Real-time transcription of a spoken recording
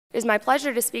It is my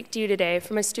pleasure to speak to you today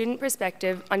from a student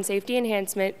perspective on safety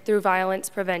enhancement through violence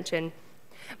prevention.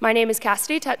 My name is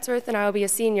Cassady Tetsworth, and I will be a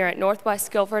senior at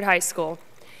Northwest Guilford High School.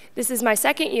 This is my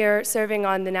second year serving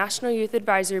on the National Youth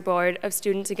Advisory Board of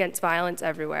Students Against Violence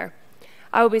Everywhere.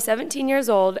 I will be 17 years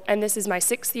old, and this is my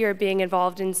 6th year being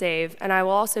involved in SAVE, and I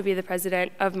will also be the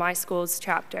president of my school's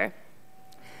chapter.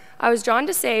 I was drawn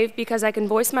to SAVE because I can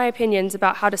voice my opinions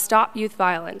about how to stop youth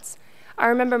violence. I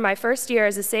remember my first year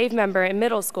as a SAVE member in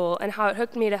middle school and how it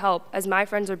hooked me to help as my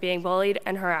friends were being bullied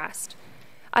and harassed.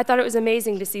 I thought it was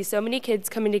amazing to see so many kids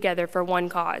coming together for one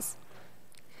cause.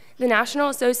 The National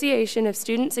Association of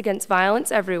Students Against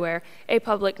Violence Everywhere, a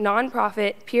public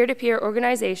nonprofit peer-to-peer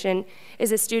organization,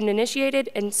 is a student-initiated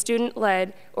and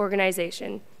student-led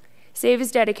organization. SAVE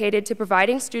is dedicated to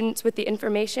providing students with the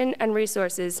information and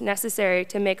resources necessary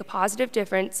to make a positive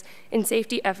difference in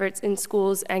safety efforts in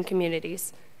schools and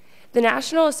communities. The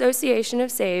National Association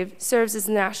of SAVE serves as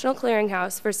the national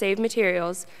clearinghouse for SAVE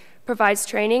materials, provides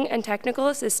training and technical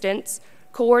assistance,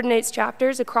 coordinates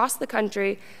chapters across the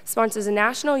country, sponsors a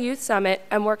national youth summit,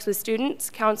 and works with students,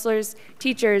 counselors,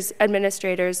 teachers,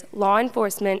 administrators, law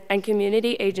enforcement, and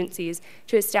community agencies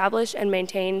to establish and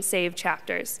maintain SAVE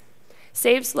chapters.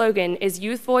 SAVE's slogan is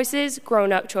Youth Voices,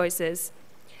 Grown-Up Choices.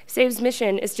 SAVE's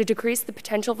mission is to decrease the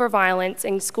potential for violence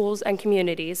in schools and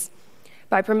communities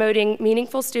by promoting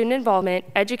meaningful student involvement,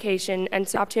 education, and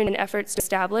opportunity in efforts to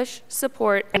establish,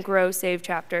 support, and grow SAVE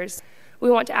chapters. We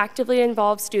want to actively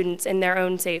involve students in their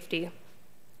own safety.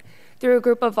 Through a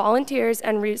group of volunteers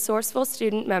and resourceful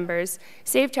student members,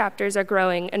 SAVE chapters are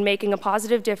growing and making a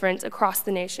positive difference across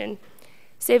the nation.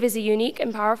 SAVE is a unique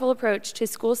and powerful approach to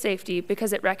school safety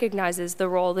because it recognizes the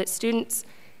role that students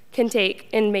can take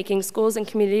in making schools and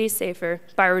communities safer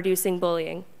by reducing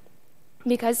bullying.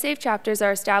 Because SAVE chapters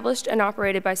are established and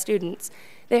operated by students,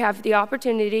 they have the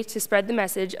opportunity to spread the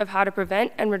message of how to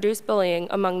prevent and reduce bullying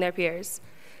among their peers.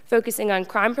 Focusing on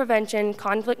crime prevention,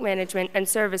 conflict management, and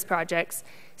service projects,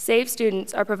 SAVE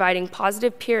students are providing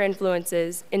positive peer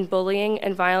influences in bullying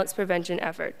and violence prevention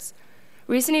efforts.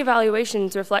 Recent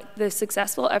evaluations reflect the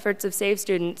successful efforts of SAVE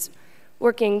students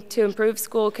working to improve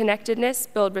school connectedness,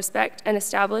 build respect, and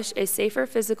establish a safer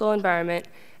physical environment,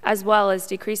 as well as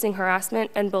decreasing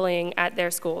harassment and bullying at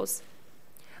their schools.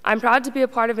 I'm proud to be a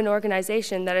part of an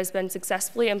organization that has been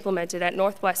successfully implemented at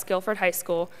Northwest Guilford High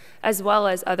School, as well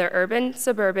as other urban,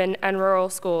 suburban, and rural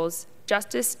schools,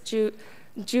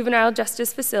 juvenile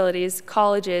justice facilities,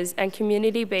 colleges, and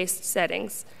community-based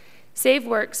settings. SAVE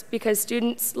works because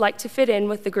students like to fit in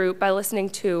with the group by listening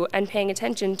to and paying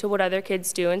attention to what other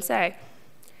kids do and say.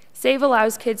 SAVE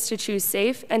allows kids to choose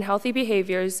safe and healthy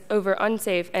behaviors over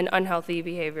unsafe and unhealthy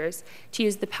behaviors, to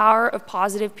use the power of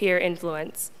positive peer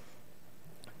influence.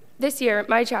 This year,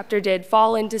 my chapter did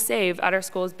fall into SAVE at our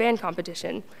school's band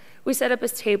competition. We set up a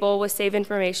table with SAVE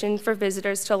information for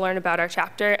visitors to learn about our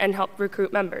chapter and help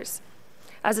recruit members.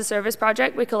 As a service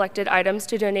project, we collected items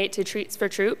to donate to Treats for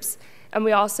Troops, and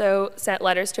we also sent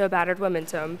letters to a battered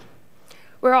women's home.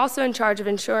 We're also in charge of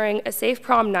ensuring a safe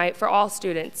prom night for all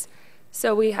students.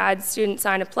 So we had students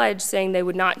sign a pledge saying they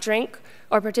would not drink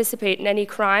or participate in any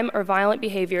crime or violent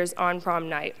behaviors on prom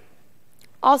night.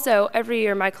 Also, every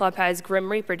year my club has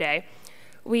Grim Reaper Day.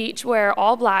 We each wear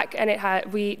all black, and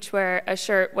we each wear a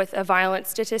shirt with a violent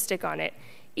statistic on it.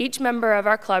 Each member of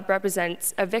our club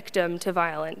represents a victim to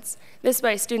violence. This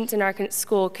way, students in our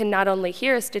school can not only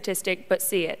hear a statistic, but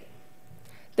see it.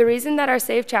 The reason that our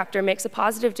SAVE chapter makes a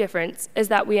positive difference is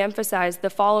that we emphasize the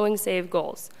following SAVE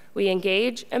goals. We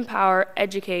engage, empower,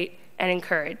 educate, and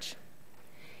encourage.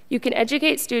 You can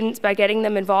educate students by getting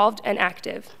them involved and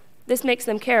active. This makes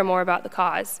them care more about the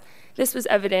cause. This was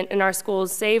evident in our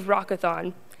school's SAVE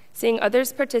Rockathon. Seeing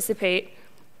others participate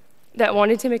that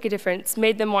wanted to make a difference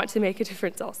made them want to make a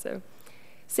difference also.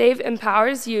 SAVE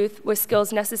empowers youth with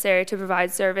skills necessary to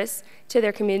provide service to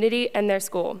their community and their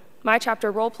school. My chapter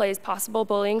role plays possible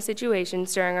bullying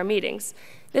situations during our meetings.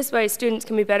 This way, students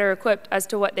can be better equipped as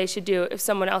to what they should do if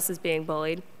someone else is being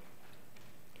bullied.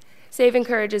 SAVE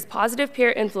encourages positive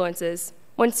peer influences.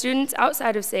 When students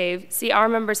outside of SAVE see our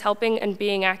members helping and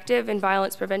being active in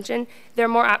violence prevention, they're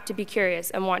more apt to be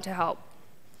curious and want to help.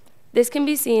 This can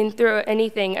be seen through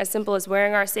anything as simple as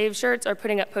wearing our SAVE shirts or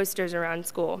putting up posters around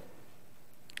school.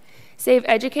 SAVE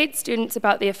educates students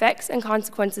about the effects and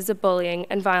consequences of bullying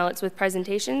and violence with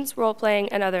presentations, role-playing,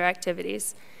 and other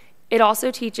activities. It also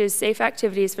teaches safe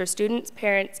activities for students,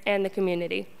 parents, and the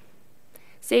community.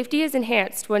 Safety is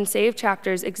enhanced when SAVE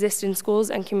chapters exist in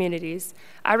schools and communities.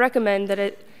 I recommend that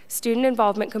a student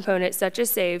involvement component such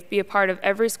as SAVE be a part of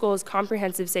every school's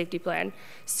comprehensive safety plan.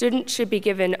 Students should be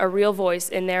given a real voice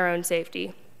in their own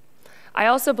safety. I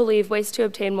also believe ways to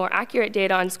obtain more accurate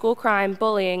data on school crime,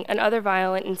 bullying, and other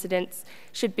violent incidents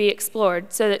should be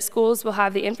explored so that schools will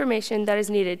have the information that is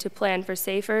needed to plan for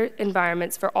safer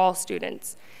environments for all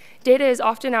students. Data is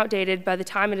often outdated by the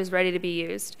time it is ready to be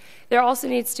used. There also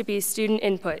needs to be student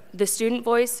input. The student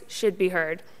voice should be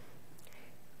heard.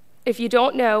 If you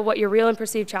don't know what your real and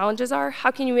perceived challenges are, how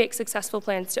can you make successful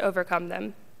plans to overcome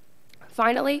them?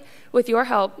 Finally, with your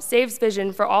help, SAVE's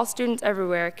vision for all students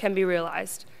everywhere can be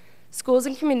realized. Schools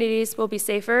and communities will be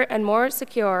safer and more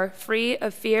secure, free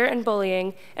of fear and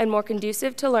bullying, and more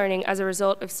conducive to learning as a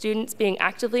result of students being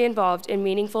actively involved in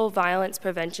meaningful violence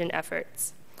prevention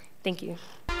efforts. Thank you.